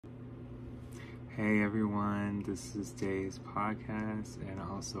Hey everyone, this is Day's podcast and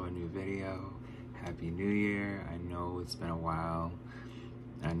also a new video. Happy New Year. I know it's been a while.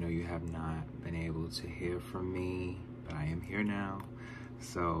 I know you have not been able to hear from me, but I am here now.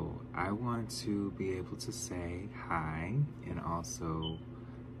 So I want to be able to say hi and also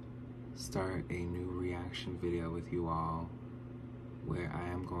start a new reaction video with you all where I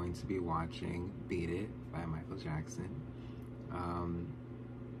am going to be watching Beat It by Michael Jackson.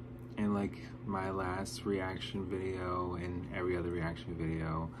 And like my last reaction video and every other reaction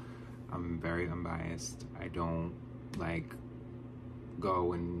video, I'm very unbiased. I don't like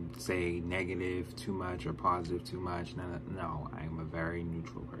go and say negative too much or positive too much. No, I'm a very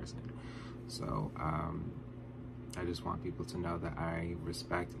neutral person. So I just want people to know that I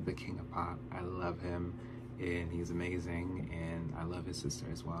respect the King of Pop. I love him and he's amazing, and I love his sister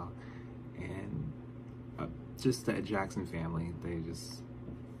as well. And just the Jackson family,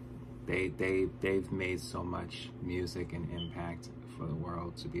 they've made so much music and impact for the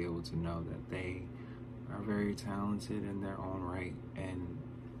world to be able to know that they are very talented in their own right. And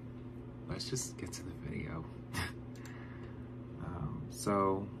let's just get to the video.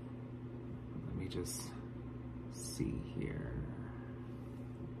 So let me just see here.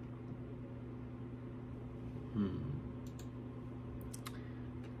 All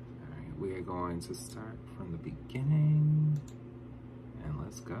right, we are going to start from the beginning and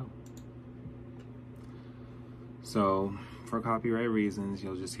let's go. So for copyright reasons,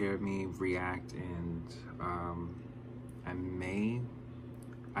 you'll just hear me react, and I'm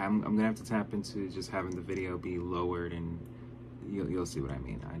gonna have to tap into just having the video be lowered, and you'll see what I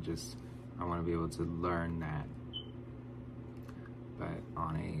mean. I want to be able to learn that, but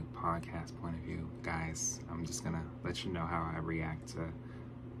on a podcast point of view, guys, I'm just gonna let you know how I react to.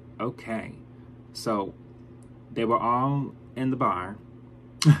 Okay, so they were all in the bar.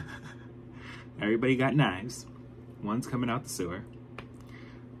 Everybody got knives. One's coming out the sewer.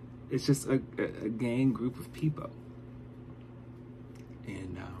 It's just a gang group of people.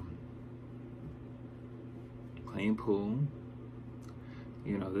 And playing pool.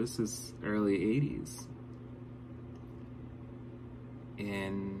 You know, this is early 80s.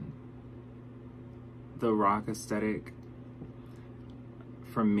 And the rock aesthetic,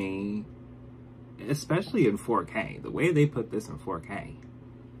 for me, especially in 4K, the way they put this in 4K,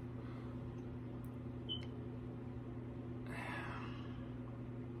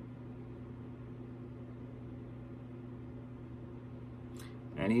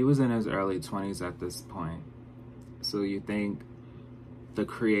 and he was in his early 20s at this point. So you think the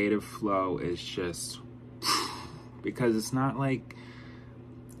creative flow is just, because it's not like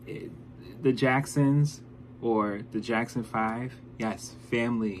the Jacksons or the Jackson 5. Yes,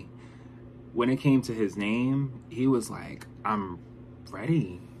 family. When it came to his name, he was like, I'm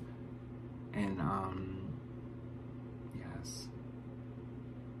ready. And yes.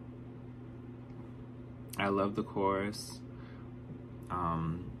 I love the chorus.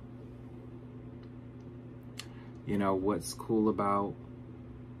 You know, what's cool about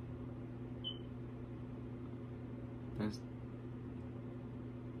this,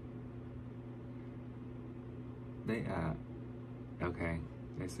 okay,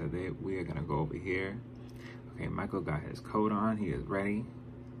 they said we are gonna go over here. Okay, Michael got his coat on, he is ready.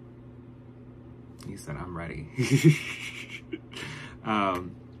 He said, I'm ready.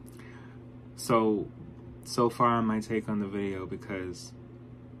 So far my take on the video, because,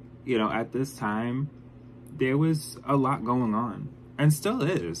 you know, at this time, there was a lot going on, and still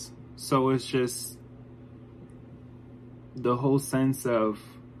is. So it's just the whole sense of,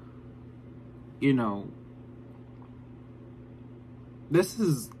 you know, this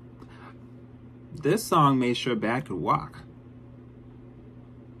song made sure Bad could walk.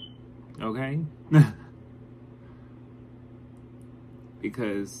 Okay?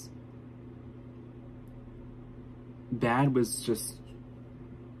 Because Bad was just,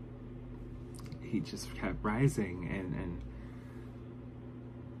 he just kept rising,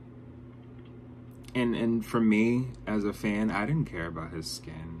 and for me as a fan, I didn't care about his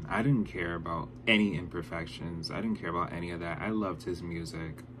skin. I didn't care about any imperfections. I didn't care about any of that. I loved his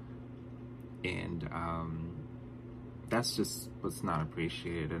music, and that's just what's not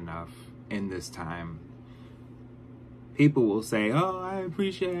appreciated enough in this time. People will say, oh, I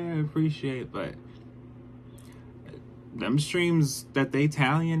appreciate, but them streams that they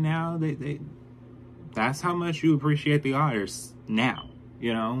tallying now, that's how much you appreciate the artists now,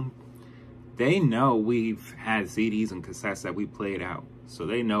 you know? They know we've had CDs and cassettes that we played out, so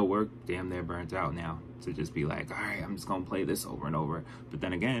they know we're damn near burnt out now to just be like, all right, I'm just gonna play this over and over. But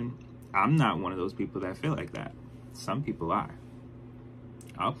then again, I'm not one of those people that feel like that. Some people are.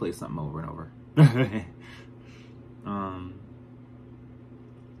 I'll play something over and over.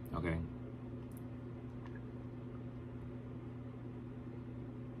 Okay.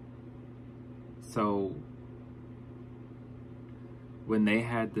 So when they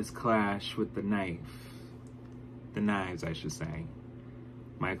had this clash with the knives, I should say,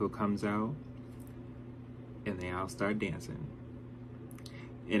 Michael comes out and they all start dancing.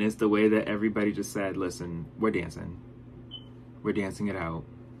 And it's the way that everybody just said, listen, we're dancing. We're dancing it out.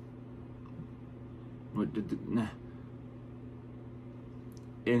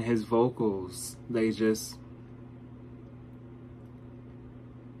 In his vocals, they just...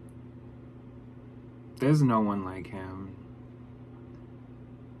 There's no one like him.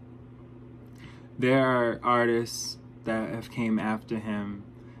 There are artists that have came after him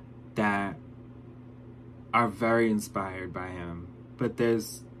that are very inspired by him. But there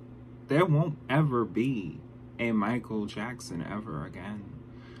won't ever be a Michael Jackson ever again.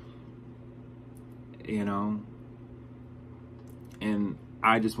 You know? And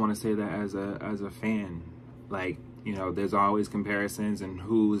I just want to say that as a fan. Like, you know, there's always comparisons and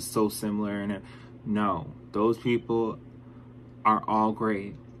who is so similar. And no, those people are all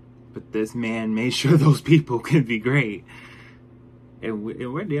great. But this man made sure those people could be great. And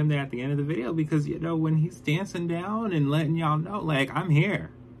we're damn near at the end of the video because, you know, when he's dancing down and letting y'all know, like, I'm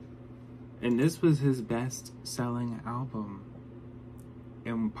here. And this was his best-selling album.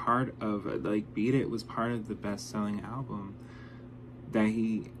 And part of, like, Beat It was part of the best-selling album that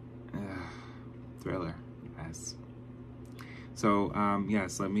he... Thriller, yes. So,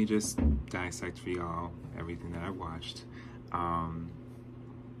 yes, let me just dissect for y'all everything that I watched.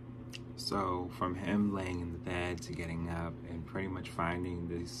 So from him laying in the bed to getting up and pretty much finding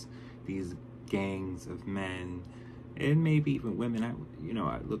these gangs of men, and maybe even women, I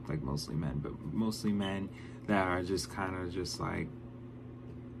look like mostly men, but mostly men that are just kind of just like,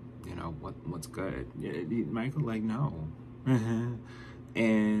 you know, what's good. Michael, like, no.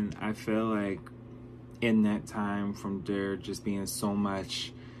 And I feel like in that time, from there just being so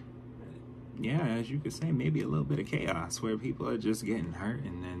much, yeah, as you could say, maybe a little bit of chaos where people are just getting hurt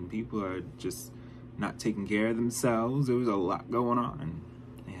and then people are just not taking care of themselves. There was a lot going on.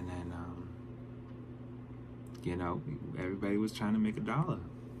 And then, you know, everybody was trying to make $1.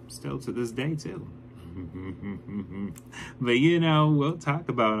 Still to this day, too. But, you know, we'll talk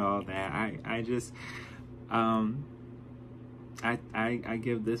about all that. I just, I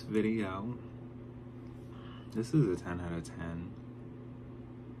give this video, this is a 10 out of 10.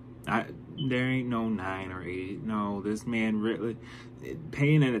 There ain't no 9 or 8. No, this man really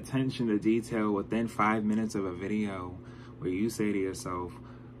paying attention to detail within 5 minutes of a video where you say to yourself,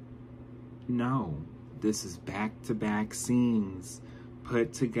 no, this is back-to-back scenes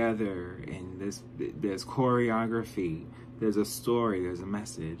put together, and there's choreography, there's a story, there's a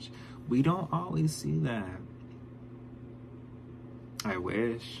message. We don't always see that. I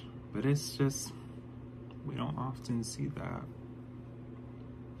wish, but it's just, we don't often see that.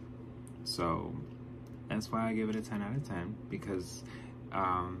 So that's why I give it a 10 out of 10, because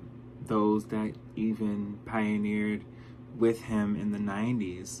those that even pioneered with him in the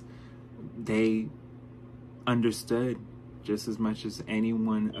 90s, they understood just as much as any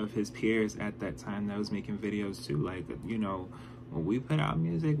one of his peers at that time that was making videos too. Like, you know, when we put out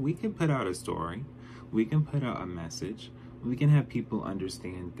music, we can put out a story, we can put out a message, we can have people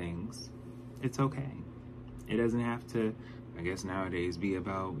understand things. It's okay. It doesn't have to, I guess nowadays, be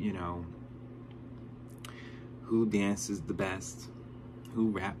about, you know, who dances the best, who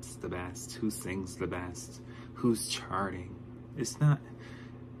raps the best, who sings the best, who's charting. It's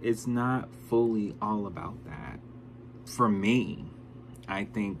not fully all about that. For me, I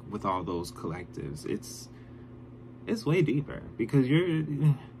think with all those collectives, it's way deeper, because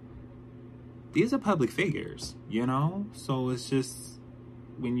these are public figures, you know? So it's just,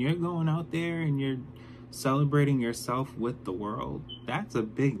 when you're going out there and you're celebrating yourself with the world, that's a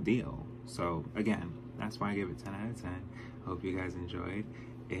big deal. So again, that's why I give it 10 out of 10. Hope you guys enjoyed,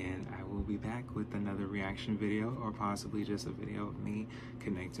 and I will be back with another reaction video, or possibly just a video of me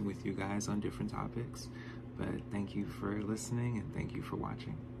connecting with you guys on different topics. But thank you for listening, and thank you for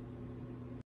watching.